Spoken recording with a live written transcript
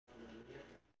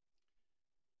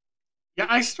Yeah,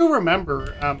 I still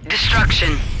remember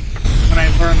Destruction. when I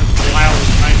learned the wild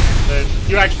time that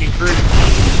you actually encouraged me.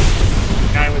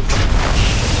 The guy was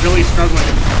really struggling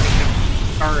to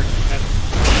start and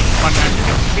one match to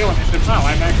get the feel, and I said, wow,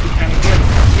 I'm actually kind of good at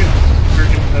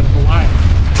encouraging the wild.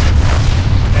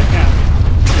 And yeah,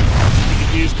 we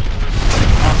could use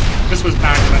this was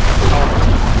back when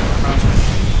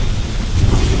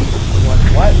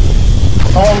What?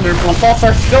 Oh, their assaults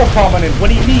are still prominent. What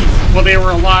do you mean? well, they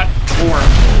were a lot more,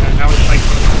 and that was like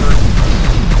one of the first.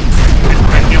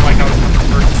 I feel like I was one of the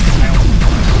first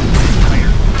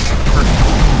player.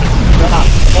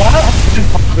 Well, it's been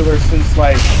popular since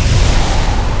like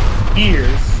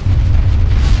years.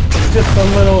 It's just a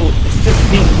little. It's just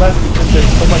seems less because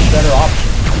there's so much better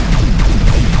options.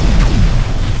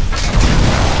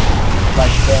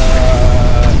 Like the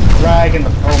drag and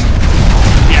the promo.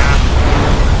 Yeah.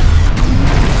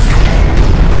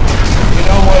 You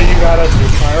know what you gotta do?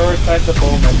 Prioritize the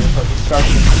bowman before you start to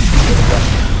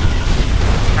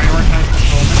Prioritize the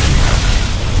bowman.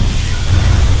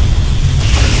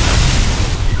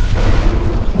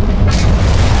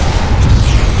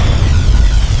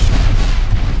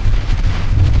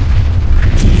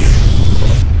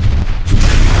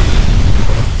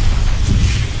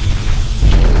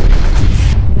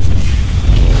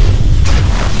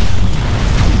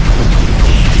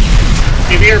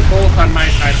 They're both on my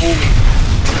side, holy.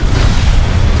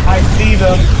 I see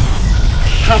them.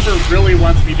 Thumper really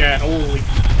wants me dead, holy.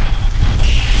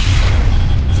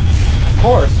 Of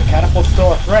course, the catapult's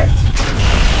still a threat.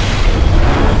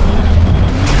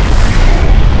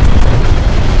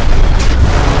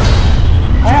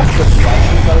 I have good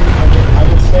questions, I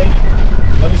would say.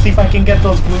 Let me see if I can get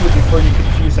those glued before you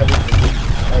confuse everything.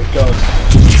 Alright, go.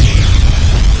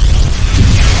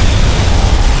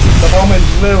 The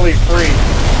moment's literally free.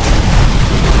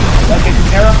 Like, it's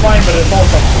terrifying, but it's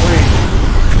also free.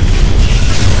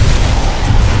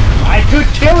 I could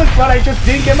kill it, but I just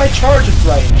didn't get my charges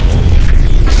right.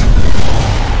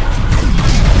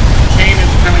 Chain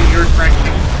is coming your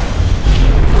direction.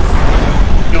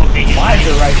 Guilty. My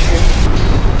direction?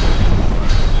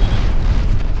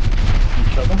 He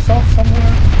killed himself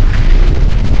somewhere?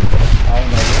 I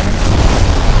don't know where.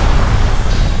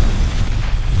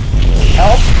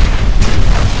 Help!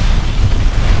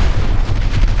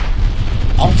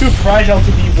 I'm too fragile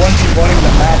to be 1v1ing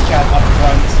the Mad Cat up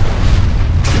front.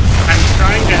 I'm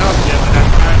trying to help you, but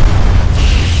I'm not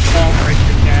falling right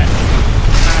to cat.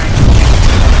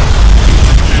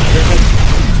 You're just...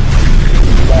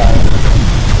 Wow.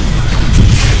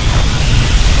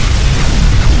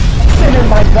 I'm sitting in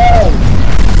my balls!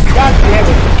 God damn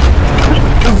it!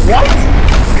 What?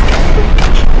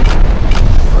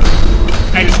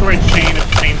 I destroyed Chain at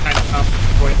the same time as Thumper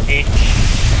destroyed 8.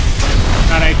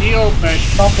 Not ideal, but...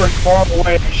 Thumper's far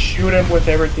away, shoot him with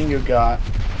everything you got.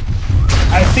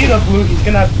 I see the blue, he's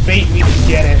gonna bait me to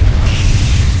get it.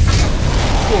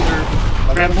 Cool, there's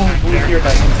There's grab blue there. here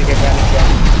that I can take advantage of.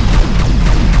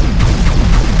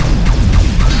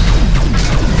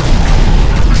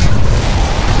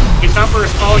 His Thumper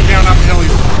is falling down uphill,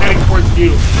 he's heading towards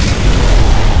you.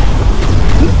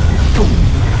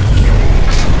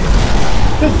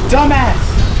 This dumbass!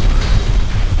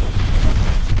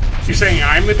 You're saying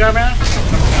I'm the dumbass?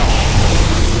 Something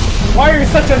else. Why are you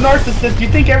such a narcissist? You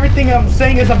think everything I'm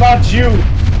saying is about you?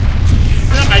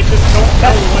 I just don't know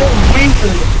That's so what...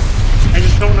 weird. I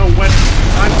just don't know what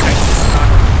context is on.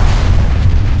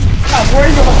 Stop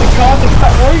worrying about the context.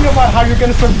 Stop worrying about how you're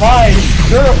gonna survive.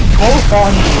 They're both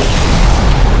on you.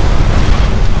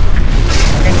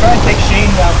 I can try and take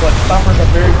Shane down, but Thumper's a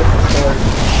very different story.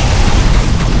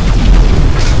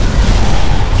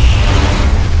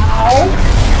 Ow!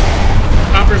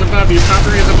 Thumper's above you,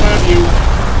 Thumper is above you.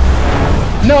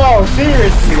 No,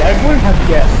 seriously, I wouldn't have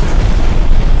guessed.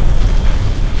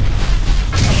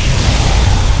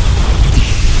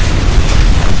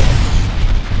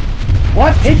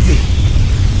 What hit me?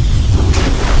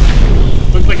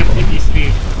 Looks like a pinky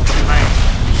Steve. Nice.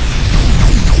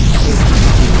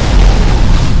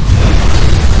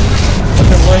 Was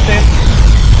it worth it?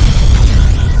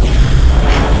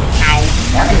 Ow.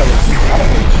 I'm gonna lose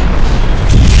salvage.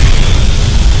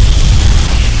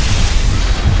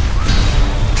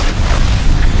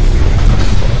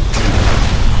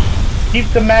 Keep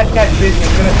the Mad Cat busy.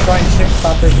 I'm gonna try and chip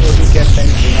stop it so he gets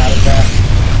anything out of that.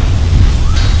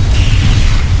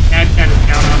 Mad Cat is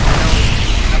down on the hill.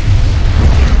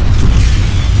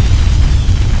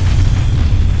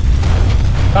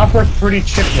 Topper's pretty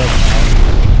chipped right now.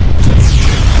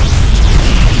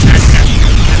 Mad Cat is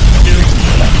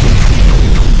down.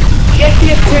 Get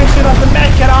the attention of the Mad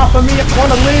Cat off of me! I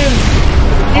wanna live!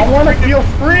 I wanna feel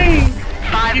free!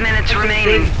 5 minutes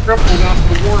remaining. Crippled off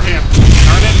the warhammer.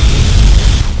 Darn it.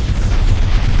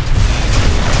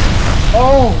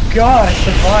 Oh god, I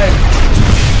survived.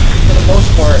 For the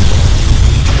most part.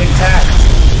 Intact.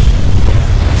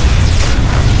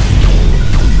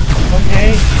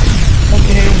 Okay.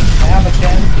 Okay, I have a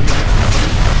chance.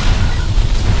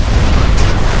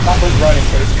 Chopper's running,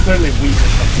 so he's clearly weak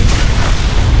or something.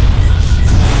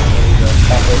 There we go,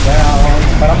 Chopper down.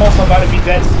 But I'm also about to be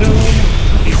dead soon.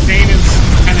 He's saying is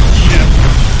kind of shit.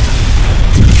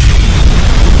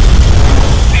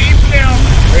 Save him!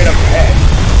 Straight up ahead.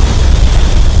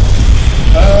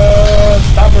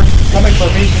 Chopper's coming for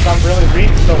me because I'm really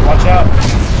weak, so watch out.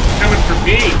 Coming for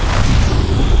me.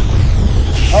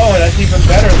 Oh, that's even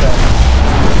better though.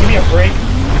 Give me a break.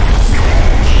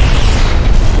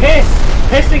 Piss!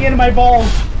 Pissing in my balls!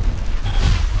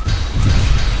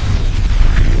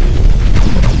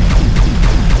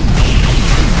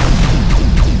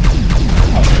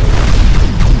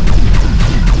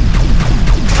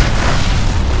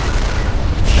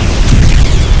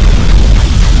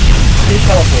 He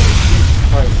teleported. Jesus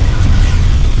Christ.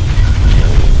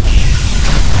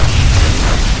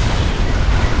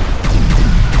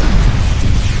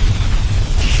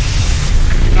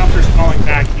 Chopper's calling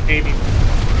back. He maybe.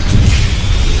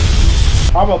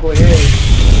 Probably is.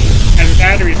 And his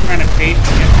battery's trying to bait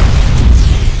him.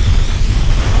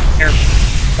 Careful.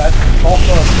 That's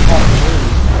also a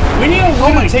possibility. We need a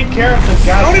way to take care of the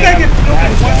guy. How did I get killed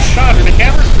in one shot? Are the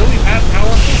cameras really that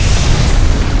powerful?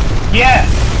 Yes!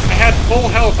 I had full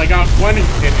health. I got one and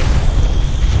did it.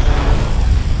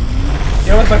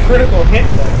 It was a critical hit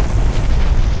though.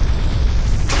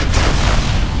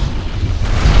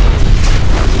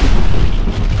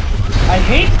 I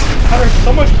hate how there's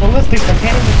so much ballistics I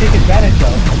can't even take advantage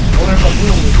of. Well, there's a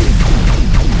blue with you.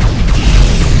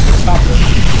 Stop this.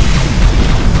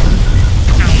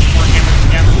 More hammers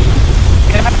together.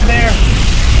 Get out of there!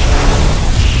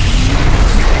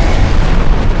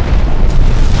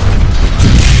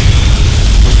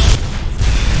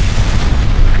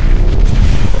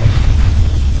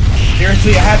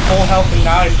 Seriously, I had full health and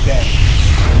now he's dead.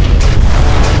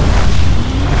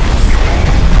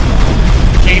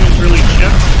 Game is really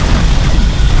chipped.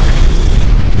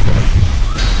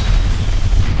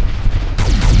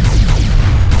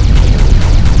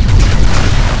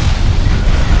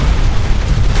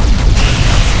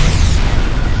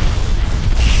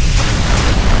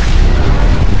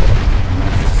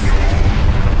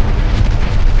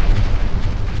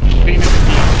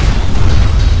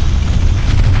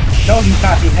 No, he's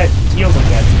not. He had healed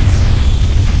again.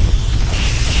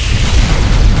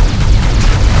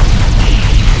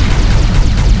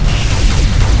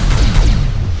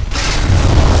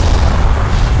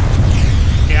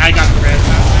 Yeah, I got the red out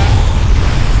of that.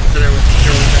 So there was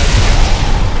red.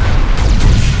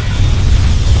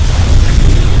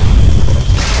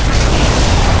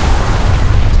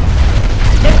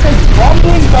 Get this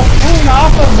rumbling buffoon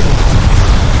off of me!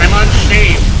 I'm on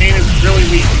Shane. Shane is really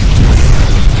weak.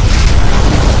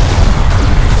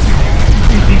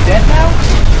 Is he dead now?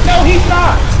 No, he's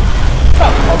not!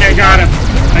 Oh, Okay, I got him.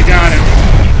 I got him.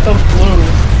 Those blues.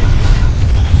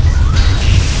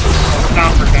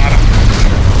 Stopper got him.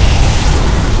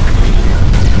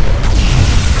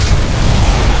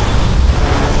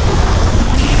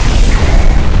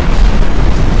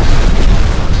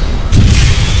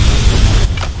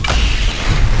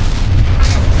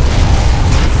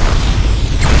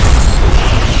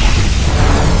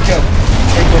 Go.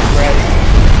 Take this red.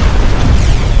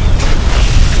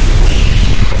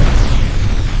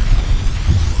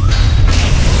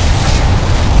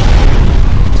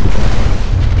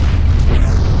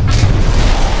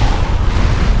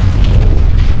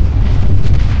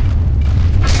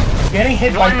 Getting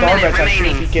hit by garbage, I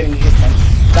shouldn't be getting hit by.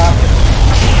 Stop it.